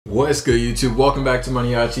What's good, YouTube? Welcome back to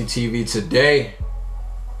Mariachi TV. Today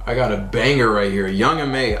I got a banger right here. Young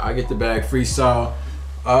M.A, I Get the Bag freestyle.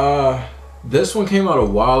 This one came out a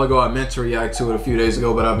while ago. I meant to react to it a few days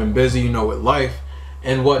ago, but I've been busy, you know, with life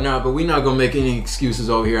and whatnot. But we're not gonna make any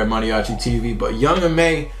excuses over here at Mariachi TV. But Young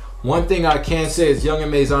M.A, one thing I can say is Young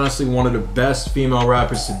M.A is honestly one of the best female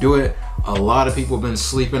rappers to do it. A lot of people have been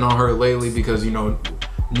sleeping on her lately because, you know,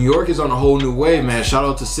 New York is on a whole new wave, man. Shout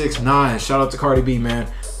out to 6IX9INE, shout out to Cardi B, man.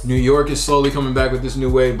 New York is slowly coming back with this new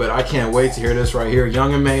wave, but I can't wait to hear this right here.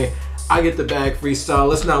 Young M.A, I Get the Bag freestyle.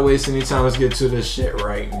 Let's not waste any time. Let's get to this shit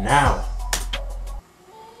right now.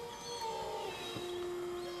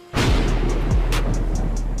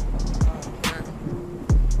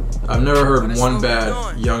 I've never heard one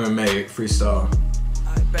bad Young M.A freestyle.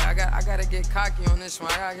 I gotta get cocky on this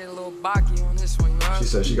one. I gotta get a little bocky on this one, you know? She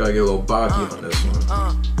said she gotta get a little bocky on this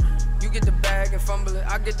one. You get the bag and fumble it.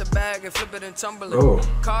 I get the bag and flip it and tumble it. Oh.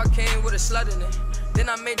 Car came with a slut in it. Then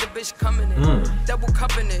I made the bitch come in it. Double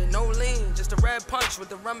cupping it, no lean, just a red punch with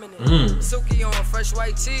the rum in it. Silky on, fresh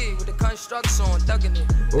white tee with the constructs on, thugging it.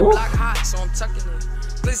 The block hot, so I'm tucking it.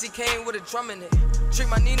 Glizzy came with a drum in it. Treat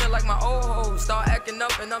my Nina like my old hoe. Start acting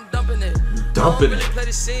up and I'm dumping it. Dumping it. Play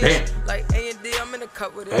the scene. Damn. Like A&D, I'm in the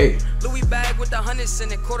cut with it. Hey. Louis bag with the hundreds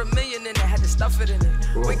in it. $250,000 in it. Had to stuff it in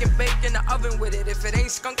it. Wake and bake in the oven with it. If it ain't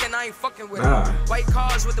skunking, I ain't fucking with it. White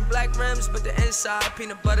cars with the black rims, but the inside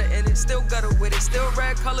peanut butter in it. Still gutter with it. Still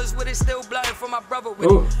red colors with it. Still blooding for my brother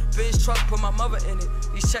with it. Benz truck, put my mother in it.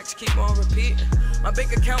 These checks keep on repeating. My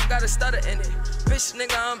bank account got a stutter in it. Bitch,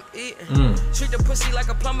 nigga, I'm eating. Treat the pussy like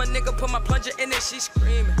a plumber, nigga. Put my plunger in it. She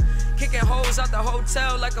screaming. Kicking hoes out the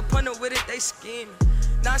hotel like a punter with it. They scheming.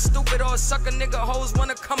 Not stupid or sucker nigga. Hoes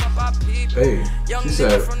wanna come up, I peep. Hey, young she nigga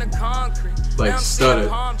said, from the concrete. like, now I'm stuttered.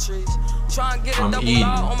 palm trees. Try and get a I'm double eating,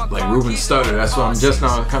 R on my like car Ruben keys Stutter. That's what I'm just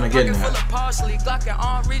now kind of getting full at. of parsley, Glock and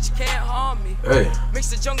arm reach can't harm me. Hey.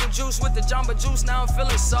 Mix the jungle juice with the Jamba juice. Now I'm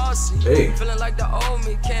feeling saucy. Hey. Feeling like the old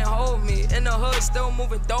me can't hold me. In the hood, still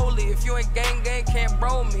moving dolly. If you ain't gang, can't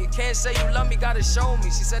bro me. Can't say you love me, gotta show me.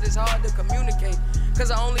 She said it's hard to communicate,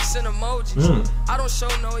 cause I only send emojis. I don't show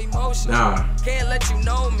no emotion. Nah. Can't let you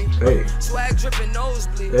know me. Hey. Swag dripping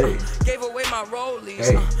nosebleed. Hey. Gave away my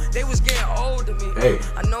rollies. Hey. They was getting old to me. Hey.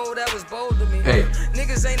 I know that was bold to me. Hey.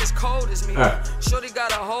 Niggas ain't as cold as me. Shorty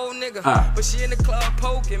got a whole nigga, but she in the club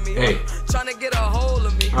poking me. Hey. Trying to get a hold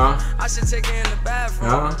of me. I should take her in the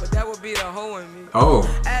bathroom, but that would be the hoe in me.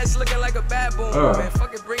 Ass looking like a bad boy, man.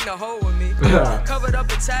 Fuck it, bring the hoe with me. Covered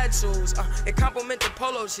up in tattoos. It compliment the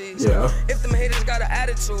polo cheese. If them haters got an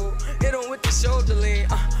attitude, hit them with the shoulder lean.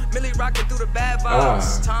 Millie rocking through the bad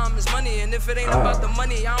vibes. Time is money, and if it ain't about the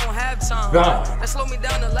money, I don't have time. That slowed me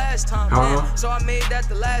down the last time, man. So I made that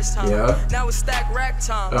the last time. Now it's stack rack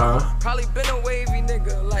time. Probably been a wavy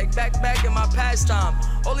nigga, like back in my pastime.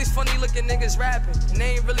 All these funny looking niggas rapping, and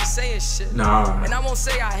they ain't really saying shit. And I won't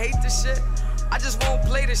say I hate this shit, I just won't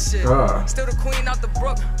play this shit. Still the queen out the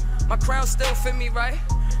brook, my crown still fit me right.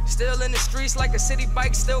 Still in the streets like a city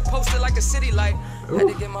bike, still posted like a city light. Had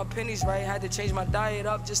to get my pennies right, had to change my diet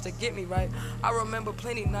up just to get me right. I remember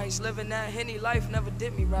plenty nights, living that Henny life never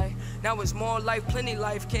did me right. Now it's more life, plenty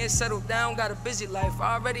life, can't settle down, got a busy life.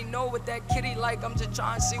 I already know what that kitty like, I'm just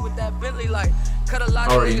trying to see what that Bentley like. Cut a lot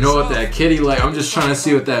of already know what that kitty like, I'm just trying to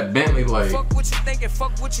see what that Bentley like. Fuck what you thinking,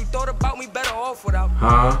 fuck what you thought about me, better off without me.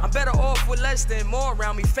 I'm better off with less than more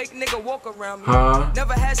around me, fake nigga walk around me.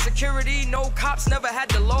 Never had security, no cops, never had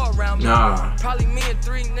the law around me. Probably me and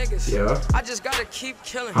 3 niggas. I just gotta keep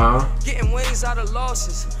killing. Getting wins out of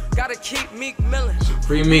losses. Gotta keep Meek millin'.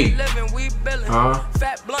 Free meat. Living, we billin'.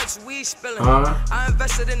 Fat blunts, we spillin'. I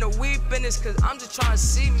invested in the weed business cause I'm just trying to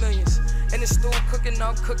see millions. In the stool cooking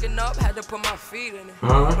up, had to put my feet in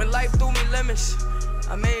it. When life threw me lemons,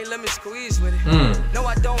 I made lemon squeeze with it. No,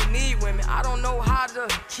 I don't need women. I don't know how to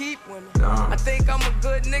keep women. I think I'm a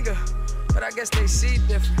good nigga, but I guess they see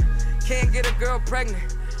different. Can't get a girl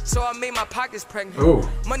pregnant, so I made my pockets pregnant.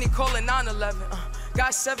 Money calling 9/11.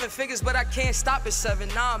 Got 7 figures, but I can't stop at 7.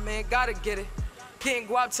 Nah, man, gotta get it. Getting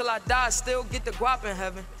guap till I die, still get the guap in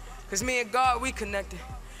heaven. Cause me and God, we connected.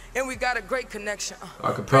 And we got a great connection.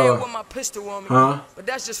 Praying with my pistol on me. But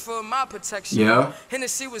that's just for my protection.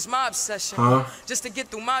 Hennessy was my obsession. Just to get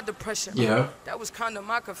through my depression. That was kinda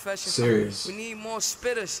my confession. Serious. We need more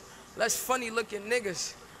spitters, less funny looking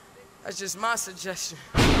niggas. That's just my suggestion.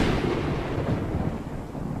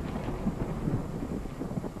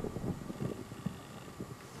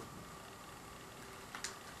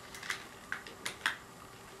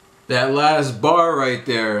 That last bar right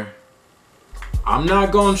there, I'm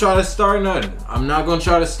not gonna try to start nothing. I'm not gonna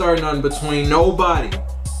try to start nothing between nobody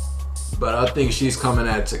But I think she's coming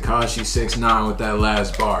at Tekashi 6ix9ine with that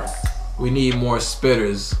last bar. We need more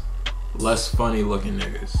spitters, less funny looking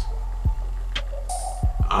niggas.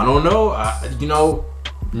 I don't know. You know,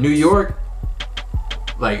 New York,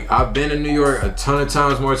 like I've been in New York a ton of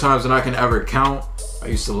times, more times than I can ever count. I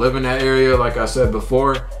used to live in that area, like I said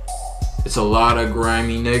before. It's a lot of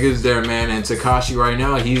grimy niggas there, man. And Tekashi right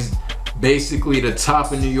now, he's basically the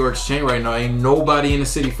top of New York's chain right now. Ain't nobody in the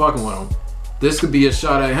city fucking with him. This could be a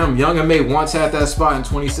shot at him. Young M.A once had that spot in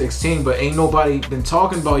 2016, but ain't nobody been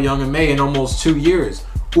talking about Young M.A in almost 2 years.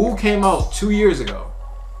 Who came out 2 years ago?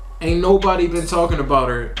 Ain't nobody been talking about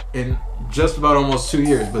her in just about almost 2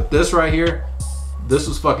 years. But this right here, this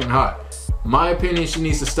was fucking hot. My opinion, she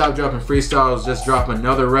needs to stop dropping freestyles, just drop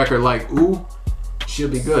another record like Ooh. She'll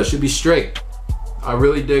be good, she'll be straight. I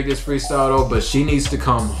really dig this freestyle though, but she needs to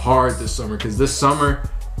come hard this summer, because this summer,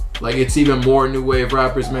 like, it's even more new wave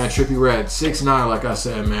rappers, man. Trippie Redd, 6ix9ine, like I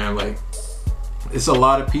said, man, like, it's a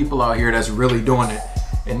lot of people out here that's really doing it.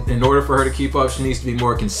 And in order for her to keep up, she needs to be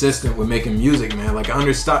more consistent with making music, man. Like, I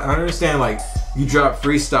understand, like, you drop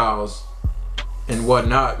freestyles and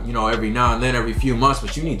whatnot, you know, every now and then, every few months,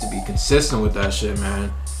 but you need to be consistent with that shit,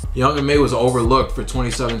 man. Young M.A was overlooked for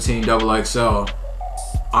 2017 XXL.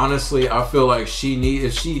 Honestly, I feel like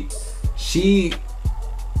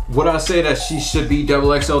would I say that she should be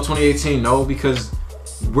XXL 2018? No, because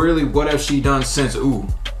really, what has she done since Ooh?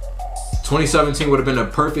 2017 would have been a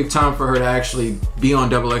perfect time for her to actually be on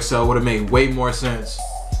XXL. Would have made way more sense,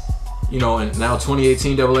 you know. And now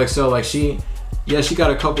 2018 XXL, like she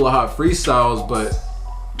got a couple of hot freestyles, but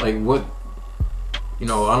like what, you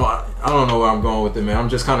know, I don't know where I'm going with it, man. I'm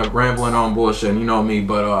just kind of rambling on bullshit, you know me.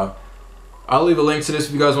 But I'll leave a link to this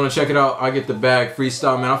if you guys want to check it out. I get the bag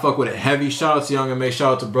freestyle, man. I fuck with it heavy. Shout out to Young M.A,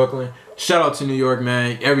 shout out to Brooklyn, shout out to New York,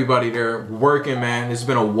 man. Everybody there working, man. It's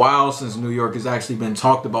been a while since New York has actually been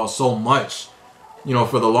talked about so much. You know,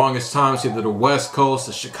 for the longest time, it's either the West Coast,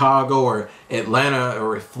 or Chicago, or Atlanta,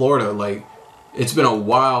 or Florida. Like, it's been a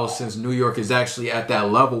while since New York is actually at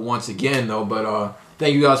that level once again, though. But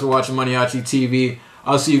thank you guys for watching Mariachi TV.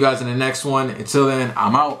 I'll see you guys in the next one. Until then,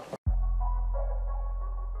 I'm out.